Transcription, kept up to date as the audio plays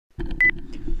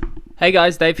Hey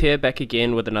guys, Dave here, back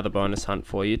again with another bonus hunt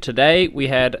for you. Today we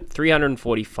had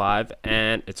 345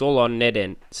 and it's all on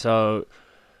NetEnt. So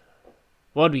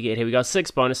what did we get here? We got 6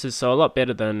 bonuses, so a lot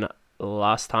better than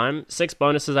last time. 6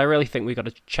 bonuses, I really think we got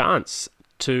a chance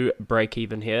to break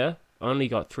even here. Only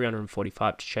got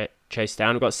 345 to chase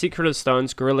down. We've got Secret of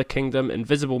Stones, Gorilla Kingdom,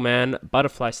 Invisible Man,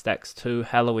 Butterfly Stacks 2,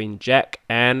 Halloween Jack,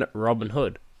 and Robin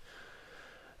Hood.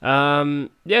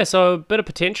 Yeah, so a bit of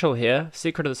potential here.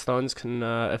 Secret of the Stones can,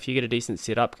 if you get a decent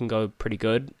setup, can go pretty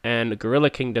good. And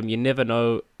Gorilla Kingdom, you never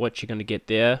know what you're going to get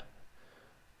there,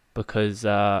 because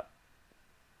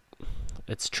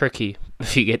it's tricky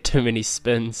if you get too many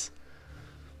spins.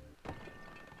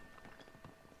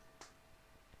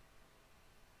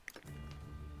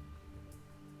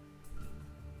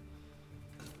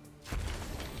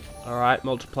 Alright,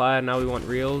 multiplier, now we want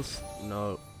reels.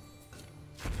 No.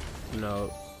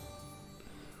 No.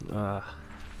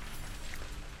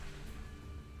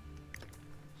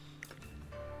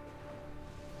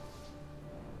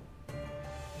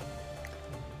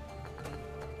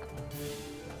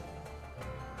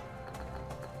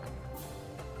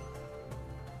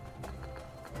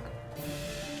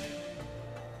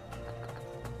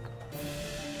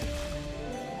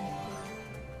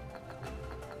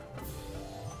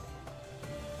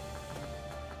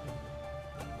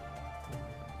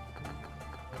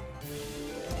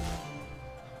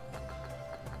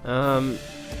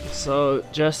 So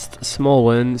just small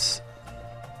wins.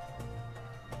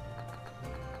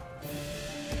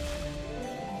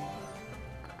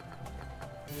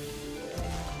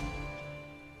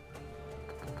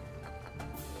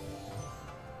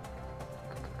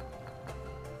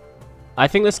 I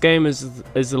think this game is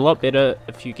a lot better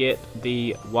if you get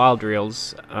the wild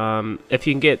reels. If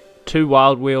you can get 2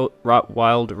 wild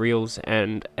reels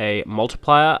and a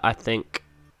multiplier, I think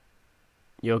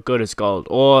you're good as gold.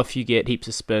 Or if you get heaps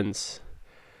of spins,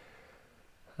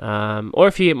 or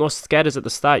if you get more scatters at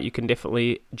the start, you can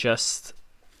definitely just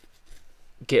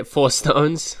get 4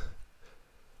 stones.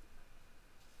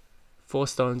 4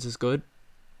 stones is good.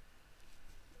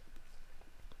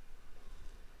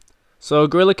 So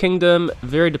Gorilla Kingdom,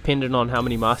 very dependent on how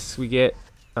many masks we get.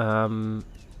 It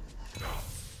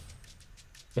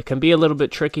can be a little bit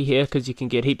tricky here because you can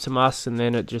get heaps of masks and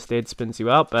then it just dead spins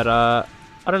you out. But I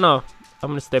don't know. I'm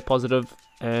going to stay positive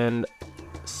and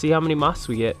see how many masks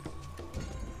we get.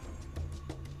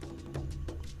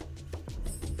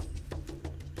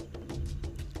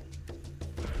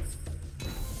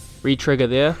 Re-trigger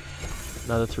there.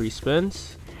 Another 3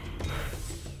 spins.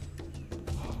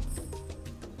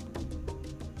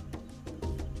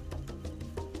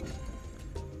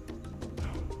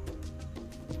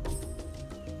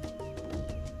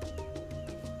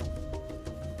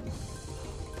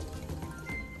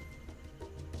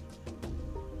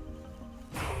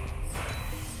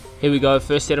 Here we go,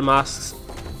 first set of masks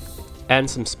and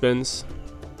some spins.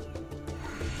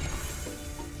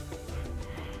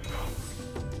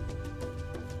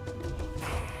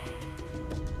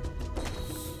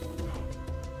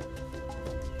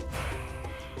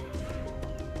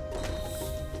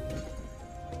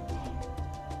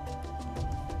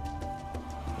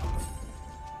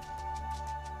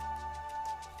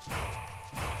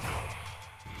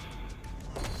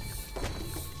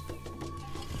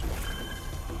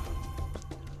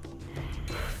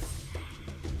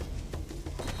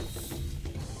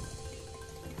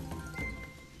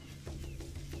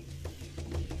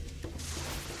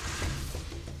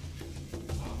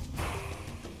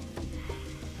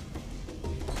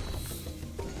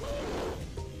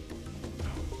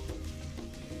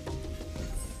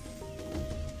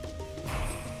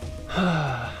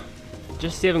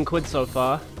 Just 7 quid so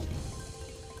far.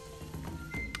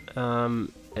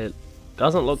 It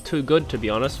doesn't look too good, to be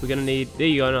honest. We're gonna need, there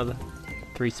you go, another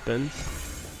 3 spins.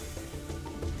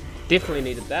 Definitely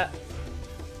needed that.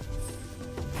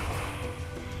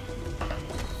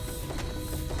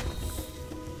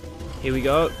 Here we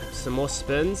go, some more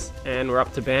spins, and we're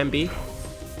up to Bambi.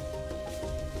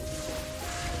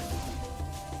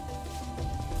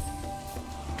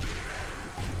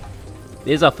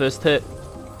 There's our first hit,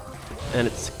 and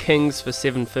it's kings for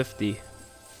 750,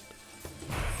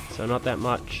 so not that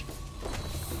much.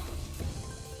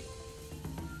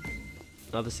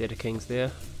 Another set of kings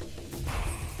there.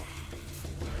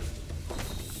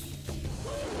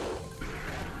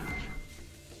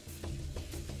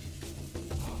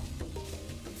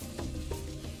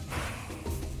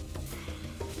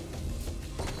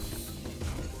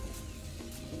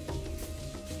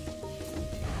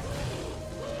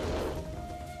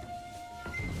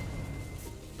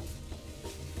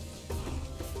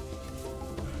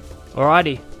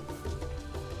 Alrighty.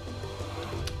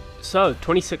 So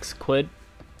 26 quid,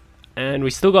 and we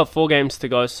still got 4 games to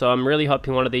go, so I'm really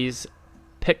hoping one of these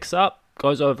picks up,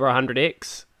 goes over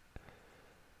 100x.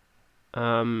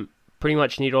 Pretty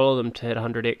much need all of them to hit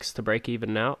 100x to break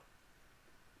even now.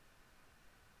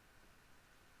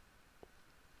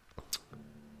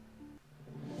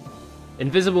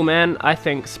 Invisible Man, I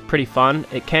think's pretty fun.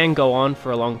 It can go on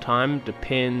for a long time,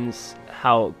 depends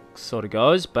how it sort of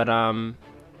goes, but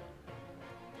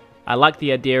I like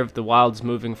the idea of the wilds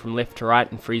moving from left to right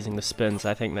and freezing the spins.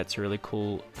 I think that's a really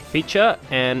cool feature,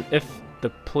 and if the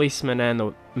policeman and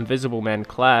the invisible man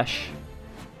clash,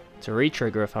 it's a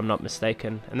re-trigger if I'm not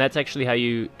mistaken, and that's actually how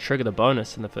you trigger the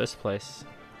bonus in the first place.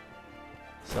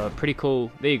 So pretty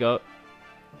cool. There you go.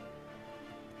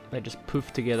 They just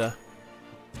poof together.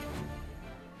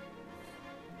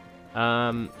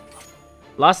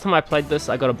 Last time I played this,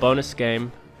 I got a bonus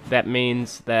game. That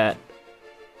means that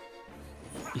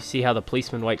you see how the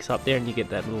policeman wakes up there and you get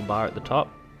that little bar at the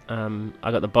top. I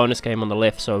got the bonus game on the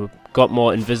left, so got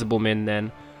more invisible men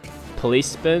than police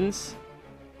spins.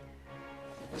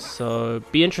 So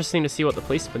be interesting to see what the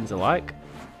police spins are like.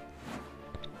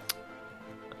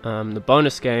 The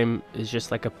bonus game is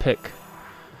just like a pick.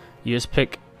 You just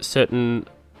pick certain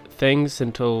things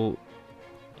until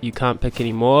you can't pick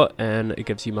any more, and it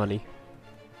gives you money.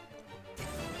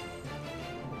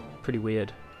 Pretty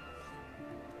weird,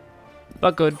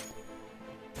 but good.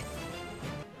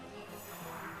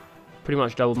 Pretty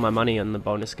much doubled my money on the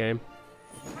bonus game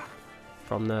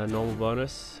from the normal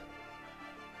bonus.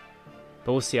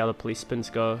 But we'll see how the police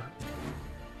spins go.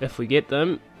 If we get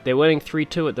them, they're winning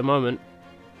 3-2 at the moment.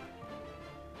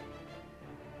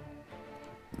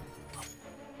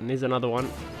 And there's another one.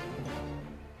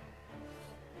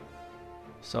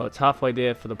 So it's halfway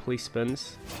there for the police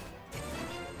spins.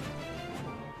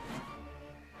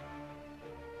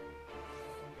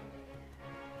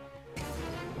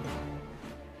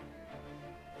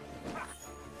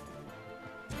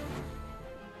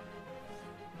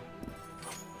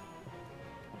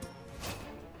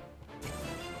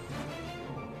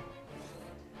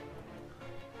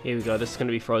 Here we go, this is going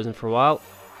to be frozen for a while.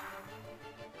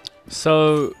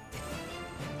 So,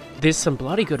 there's some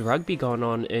bloody good rugby going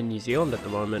on in New Zealand at the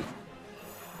moment.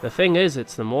 The thing is,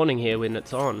 it's the morning here when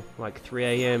it's on. Like 3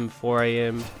 AM, 4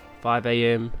 AM, 5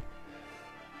 AM.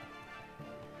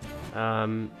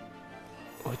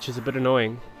 Which is a bit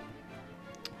annoying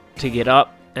to get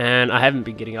up. And I haven't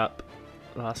been getting up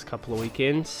the last couple of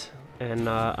weekends. And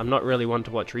I'm not really one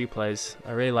to watch replays.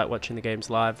 I really like watching the games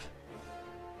live.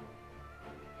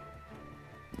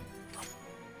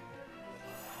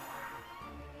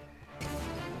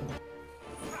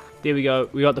 There we go,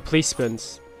 we got the police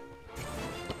spins.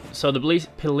 So the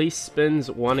police spins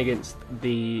won against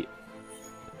the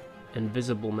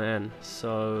invisible man.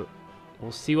 So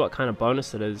we'll see what kind of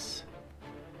bonus it is.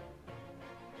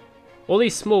 All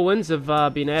these small wins have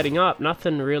been adding up.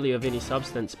 Nothing really of any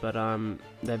substance, but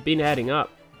they've been adding up.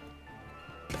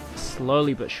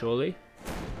 Slowly but surely.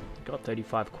 Got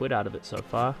 35 quid out of it so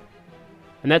far.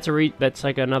 And that's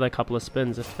like another couple of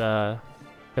spins if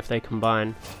they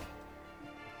combine.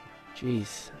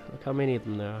 Jeez, look how many of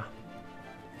them there are.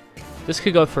 This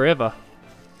could go forever.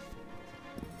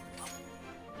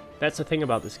 That's the thing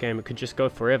about this game, it could just go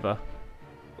forever.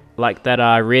 Like that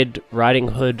Red Riding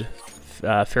Hood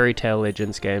Fairy Tale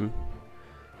Legends game.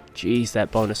 Jeez, that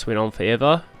bonus went on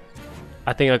forever.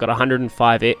 I think I got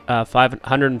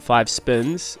 505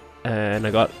 spins, and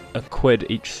I got a quid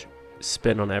each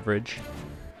spin on average.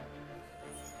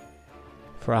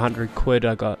 For 100 quid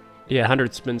I got, yeah,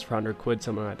 100 spins for 100 quid,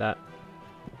 something like that.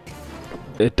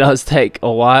 It does take a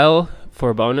while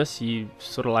for a bonus. You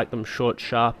sort of like them short,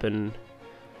 sharp, and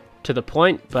to the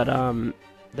point, but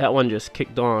that one just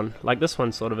kicked on, like this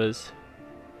one sort of is.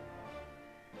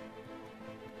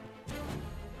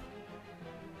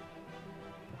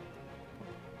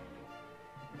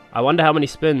 I wonder how many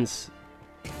spins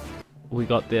we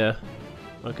got there.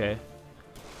 Okay.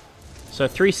 So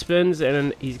 3 spins,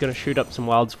 and he's going to shoot up some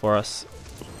wilds for us.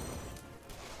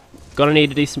 Gonna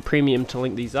need a decent premium to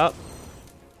link these up.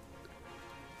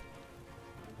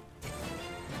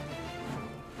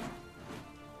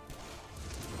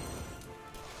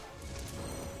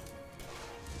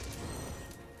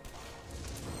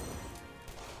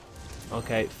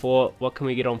 Okay, 4. What can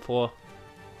we get on 4?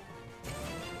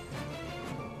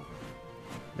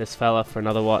 This fella for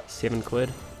another, what, 7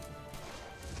 quid?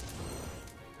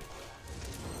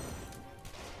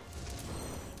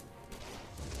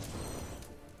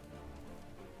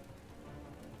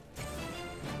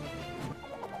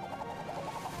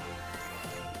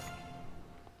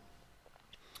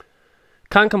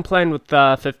 Can't complain with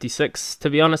 56. To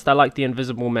be honest, I like the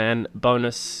Invisible Man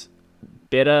bonus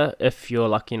better if you're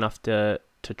lucky enough to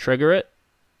trigger it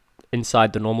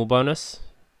inside the normal bonus.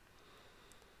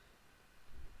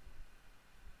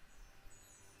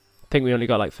 I think we only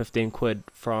got like 15 quid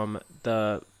from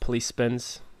the police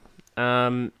spins.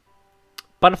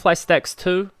 Butterfly stacks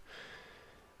 2.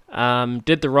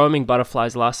 Did the roaming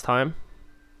butterflies last time.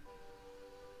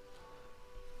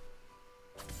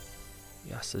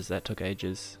 Yes, as that took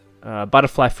ages.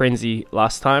 Butterfly frenzy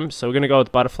last time, so we're gonna go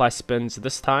with butterfly spins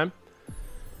this time.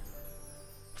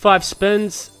 5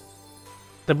 spins.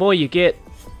 The more you get,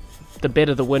 the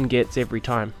better the win gets every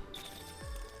time.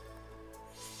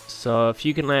 So if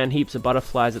you can land heaps of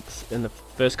butterflies in the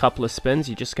first couple of spins,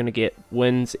 you're just gonna get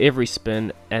wins every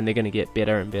spin, and they're gonna get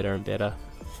better and better and better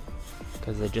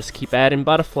because they just keep adding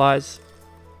butterflies.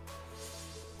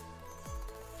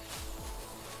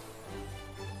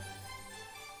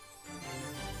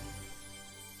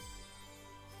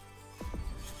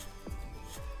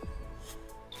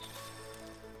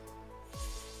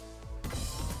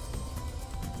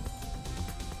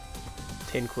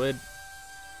 £10.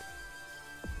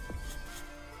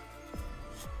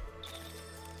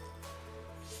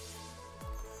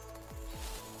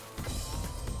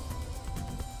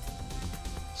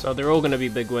 So they're all going to be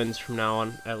big wins from now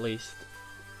on, at least.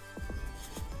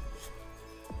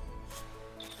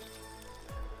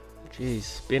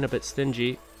 Jeez, being a bit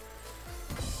stingy.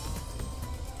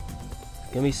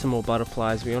 Give me some more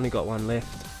butterflies, we only got one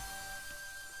left.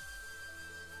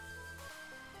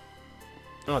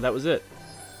 Oh, that was it.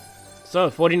 So,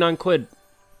 49 quid.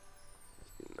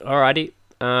 Alrighty.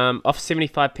 Off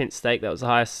 75p stake, that was the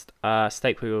highest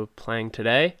stake we were playing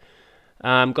today.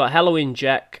 Got Halloween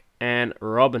Jack and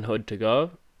Robin Hood to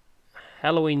go.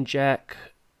 Halloween Jack,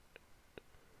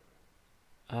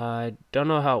 I don't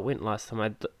know how it went last time.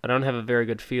 I don't have a very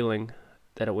good feeling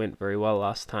that it went very well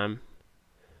last time.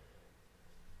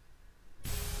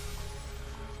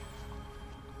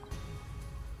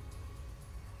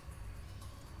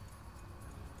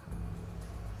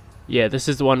 Yeah, this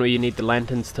is the one where you need the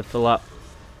lanterns to fill up.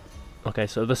 Okay,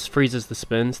 so this freezes the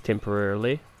spins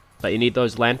temporarily, but you need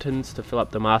those lanterns to fill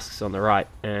up the masks on the right,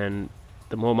 and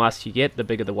the more masks you get, the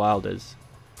bigger the wild is.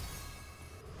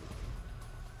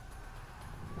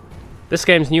 This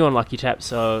game's new on Lucky Tap,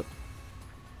 so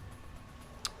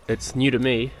it's new to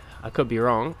me. I could be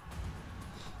wrong.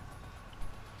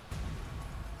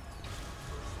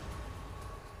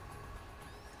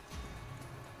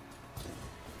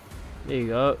 There you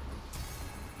go.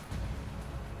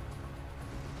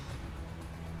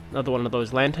 Another one of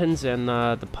those lanterns, and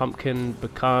the pumpkin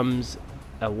becomes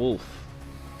a wolf.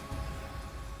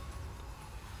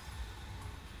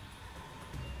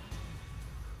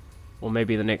 Or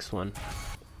maybe the next one.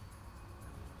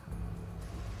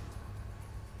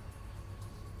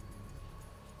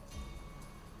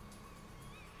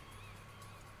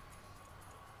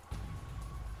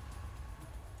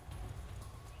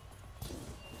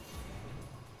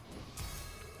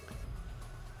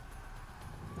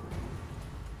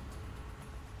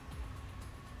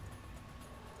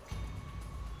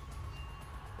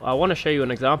 I want to show you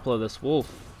an example of this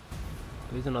wolf.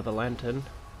 Here's another lantern.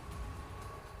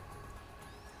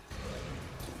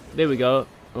 There we go.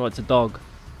 Oh, it's a dog.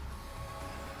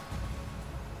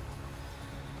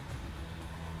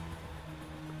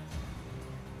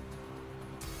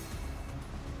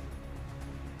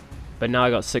 But now I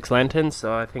got 6 lanterns,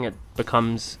 so I think it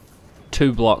becomes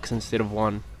 2 blocks instead of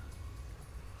 1.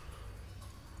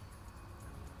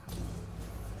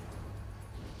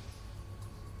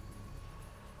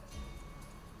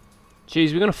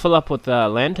 Jeez, we're gonna fill up with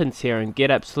lanterns here and get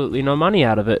absolutely no money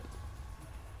out of it.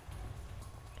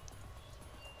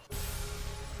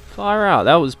 Far out,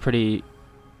 that was pretty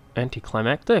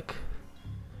anticlimactic.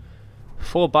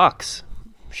 $4.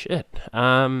 Shit.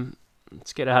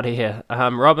 Let's get out of here.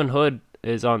 Robin Hood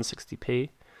is on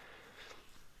 60p.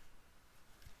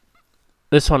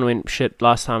 This one went shit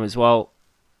last time as well.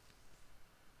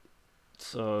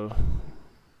 So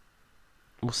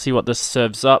we'll see what this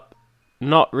serves up.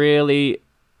 Not really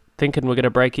thinking we're going to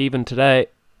break even today.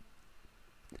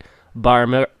 Bar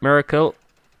a miracle.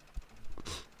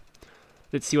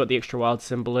 Let's see what the extra wild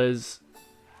symbol is.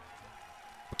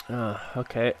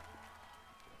 Okay.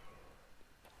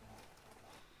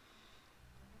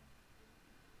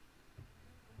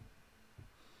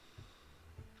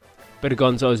 Bit of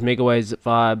Gonzo's Megaways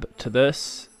vibe to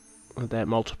this. With that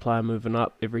multiplier moving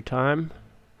up every time.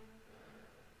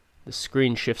 The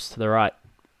screen shifts to the right.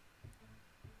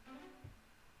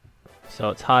 So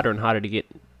it's harder and harder to get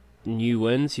new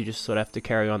wins. You just sort of have to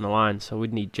carry on the line. So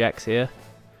we'd need jacks here.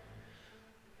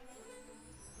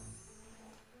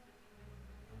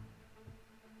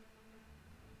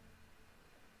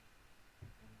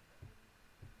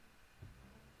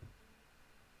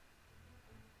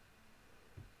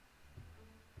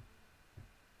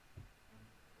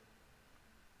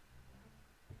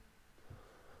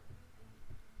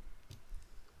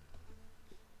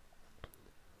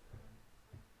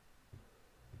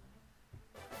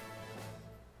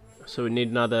 So we need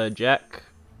another jack.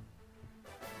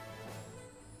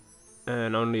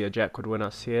 And only a jack would win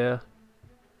us here.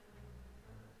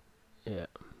 Yeah.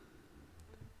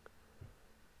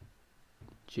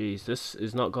 Jeez, this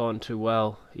is not going too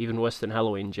well. Even worse than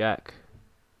Halloween Jack.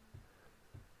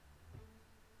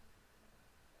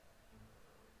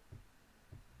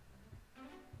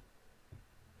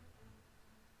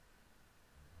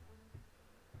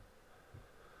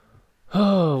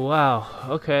 Oh, wow.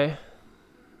 Okay.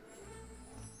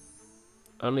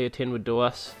 Only a 10 would do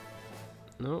us.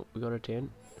 No, we got a 10.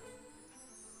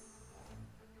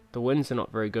 The wins are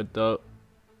not very good, though.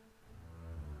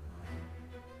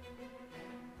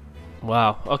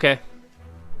 Wow, okay.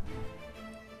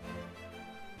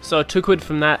 So 2 quid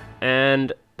from that,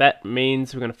 and that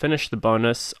means we're going to finish the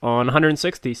bonus on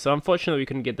 160. So unfortunately we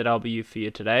couldn't get that LBU for you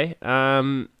today.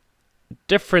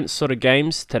 Different sort of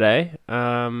games today.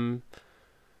 Don't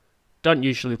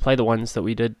usually play the ones that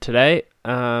we did today.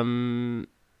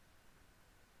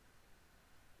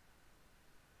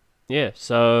 Yeah,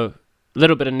 so a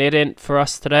little bit of NetEnt for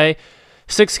us today.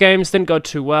 6 games, didn't go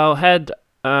too well. Had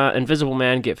Invisible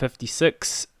Man get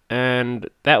 56, and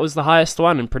that was the highest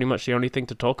one and pretty much the only thing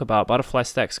to talk about. Butterfly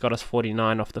Stacks got us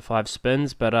 49 off the 5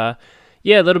 spins, but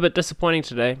yeah, a little bit disappointing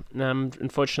today.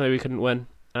 Unfortunately, we couldn't win.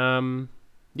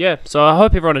 Yeah, so I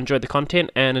hope everyone enjoyed the content,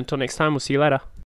 and until next time, we'll see you later.